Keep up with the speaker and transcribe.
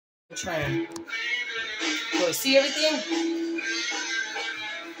I'm trying. Can we see everything?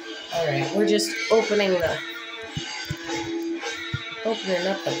 Alright, we're just opening up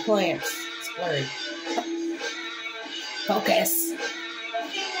the plants. It's blurry. Focus.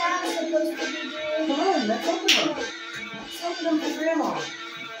 Come on, let's open them. Let's open them for Grandma.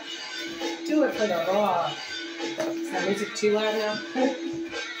 Do it for the vlog. Is that music too loud now?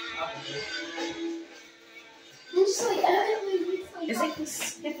 Is it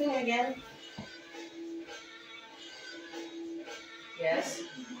skipping again? Yes.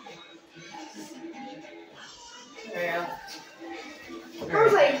 Yeah. I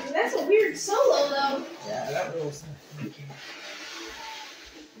was like, that's a weird solo though. Yeah, that rules.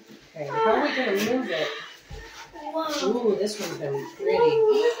 Okay, how are we gonna move it? Whoa. Ooh, this one's gonna be pretty.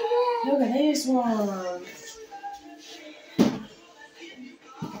 Look at this one.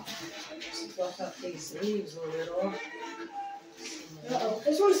 Just fluff up these leaves a little. Uh-oh,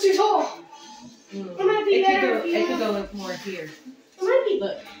 this one's too tall. It might be better if you it could go up more here. It might be.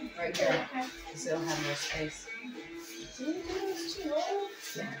 Look, right here. Because it'll have more space.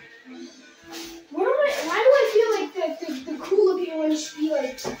 Yeah. Why do I feel like the cool looking one should be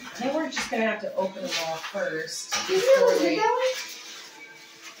like... I think we're just going to have to open them all first.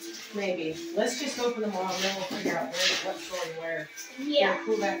 Maybe. Let's just open them all and then we'll figure out what's going where. Yeah.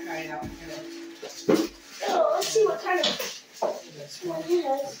 Pull that guy out. Oh, let's see what kind of... This one. He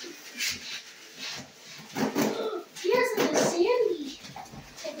has like a sandy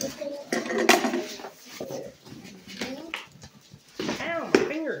type of thing. Ow, my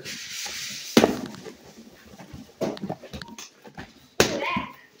fingers. Look at that.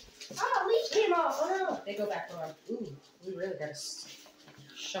 Oh, leaf came off. Oh no. They go back on. Ooh, we really got to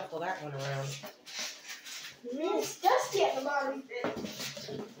shuffle that one around. It's dusty at the bottom.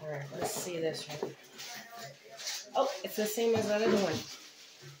 Alright, let's see this one. Oh, it's the same as that other one.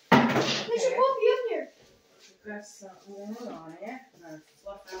 We should both be up here. We've got something going on here. I'm going to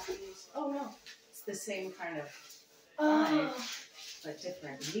fluff out these. Oh no, it's the same kind of vibe, but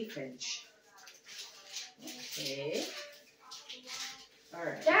different leafage. Okay.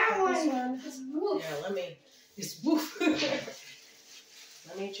 Alright. That one is woof. Yeah, let me. It's woof.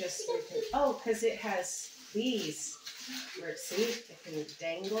 Let me just. Oh, because it has these. Where see, it can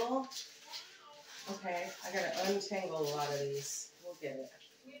dangle. Okay, I gotta untangle a lot of these. We'll get it.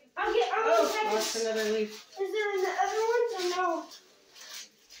 I'll Lost another leaf. Is there in the other ones or no?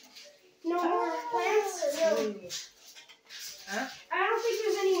 No more plants or no? Huh? I don't think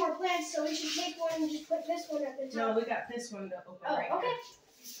there's any more plants, so we should take one and just put this one at the top. No, we got this one to open right okay.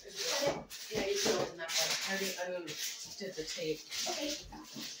 now. Yeah, you can open that one. I already did the tape. Okay.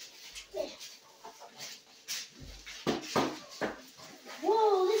 Yeah.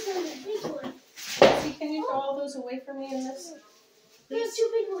 Whoa, this one's a big one. See, can you throw all those away from me in this? There's two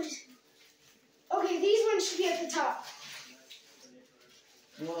big ones. Okay, these ones should be at the top.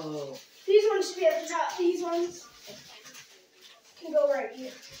 Whoa. These ones should be at the top. These ones can go right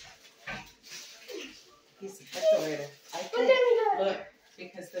here. He's the decorator. I But then think, we got... look,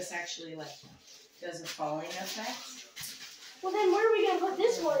 because this actually like does a falling effect. Well, then where are we going to put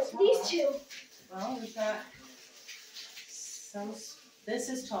this one? These two. Well, we've got some, this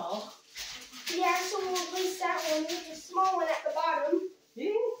is tall. Yeah, so we'll replace that one with the small one at the bottom.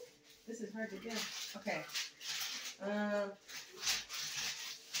 This is hard to do. Okay.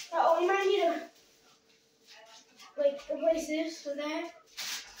 Oh, we might need to replace this with that.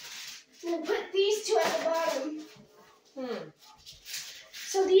 We'll put these two at the bottom.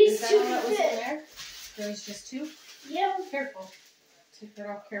 So these is that two all that can was in fit. there? There was just two? Yeah. Careful. Take that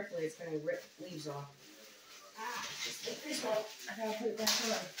off carefully. It's going to rip leaves off. Just take this one. I gotta put it back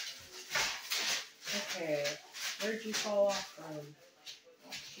on. Okay. Where'd you fall off from?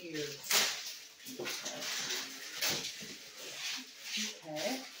 Here.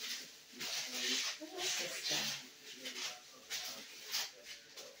 Okay. What's this stuff?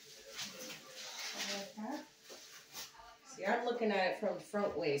 Like that? See, I'm looking at it from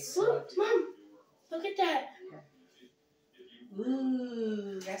front ways. So. Look, Mom. Look at that.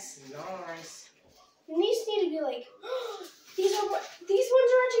 Ooh, that's nice. And these need to be like, these ones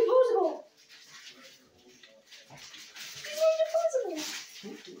are actually posable. These ones are posable.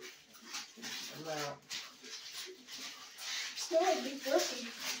 Wow. Smell like beef jerky.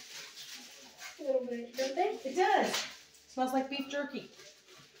 A little bit, don't they? It does. Smells like beef jerky.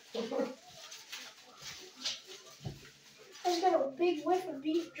 I just got a big whiff of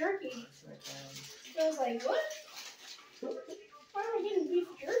beef jerky. I was like, what? Where am I getting beef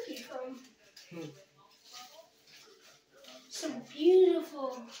jerky from? Some beautiful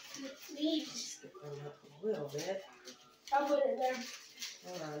leaves. A little bit. I'll put it there.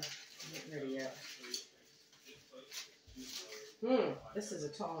 Hold on. This is a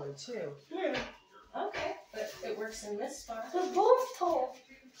tall one too. Yeah. Okay, but it works in this spot. They're both tall.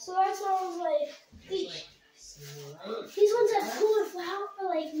 So that's why I was like, These ones have cooler flower,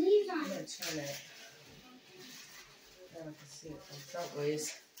 like leaves I'm on gonna it. turn it. I can see it from front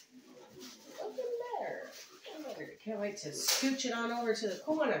ways. Looking better. Can't wait to scooch it on over to the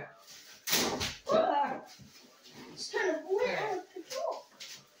corner. It's kind of weird out of control.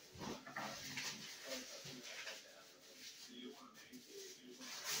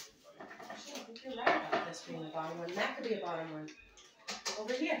 Actually, I think you're right about this being the bottom one. That could be a bottom one.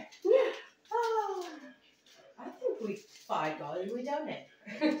 Over here. Yeah. Oh, I think by golly, we done it.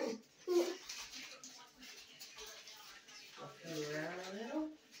 Flip it around a little.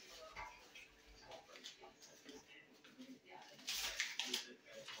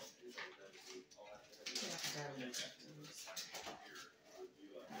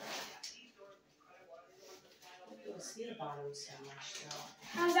 You can see the bottom so much though.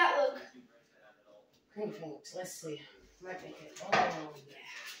 How's that look? Green Phoenix, let's see. Might make it. Oh,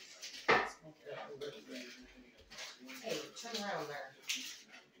 yeah. Let's make it up a little bit. Hey, turn around there.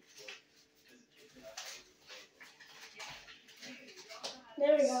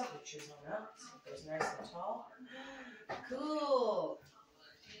 There we go. Scooches on up so it goes nice and tall. Cool.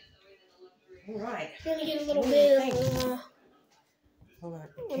 All right. I'm gonna get a little What do you bit think? of Hold on, I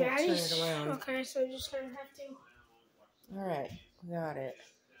can't turn it around. Okay, so just gonna have to. All right, got it.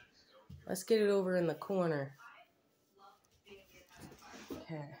 Let's get it over in the corner.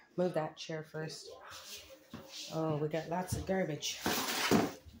 Okay, move that chair first. Oh, we got lots of garbage.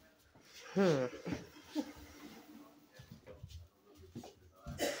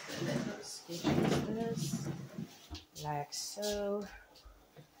 Scooch this, like so.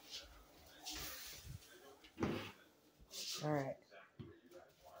 All right.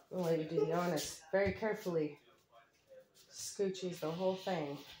 I'll let you do the honest. Very carefully. Scooches the whole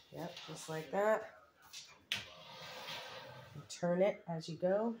thing. Yep, just like that. And turn it as you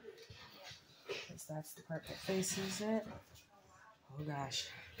go, because that's the part that faces it. Oh gosh.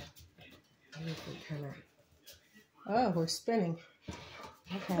 Maybe if we kind of. Oh, we're spinning.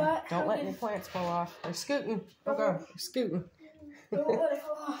 Okay. But don't let your plants fall off. They're scooting. Oh god, they're scooting. Don't let it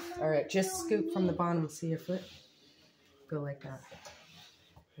fall off. All right, just scoot from the bottom. See your foot? Go like that.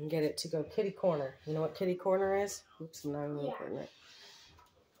 And get it to go kitty corner. You know what kitty corner is? Oops, I'm not even Yeah. putting it.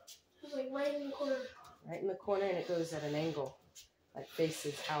 It's like right in the corner. Right in the corner, and it goes at an angle. Like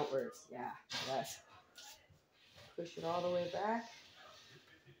faces outwards. Yeah, yes. Push it all the way back.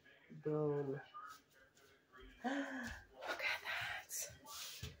 Boom. Look at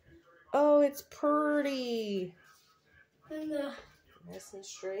that. Oh, it's pretty. And the Nice and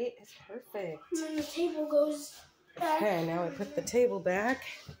straight. It's perfect. and then the table goes back. Okay, now we put the table back.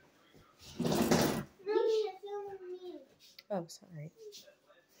 Oh, sorry.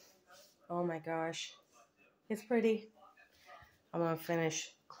 Oh my gosh. It's pretty. I'm going to finish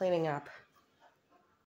cleaning up.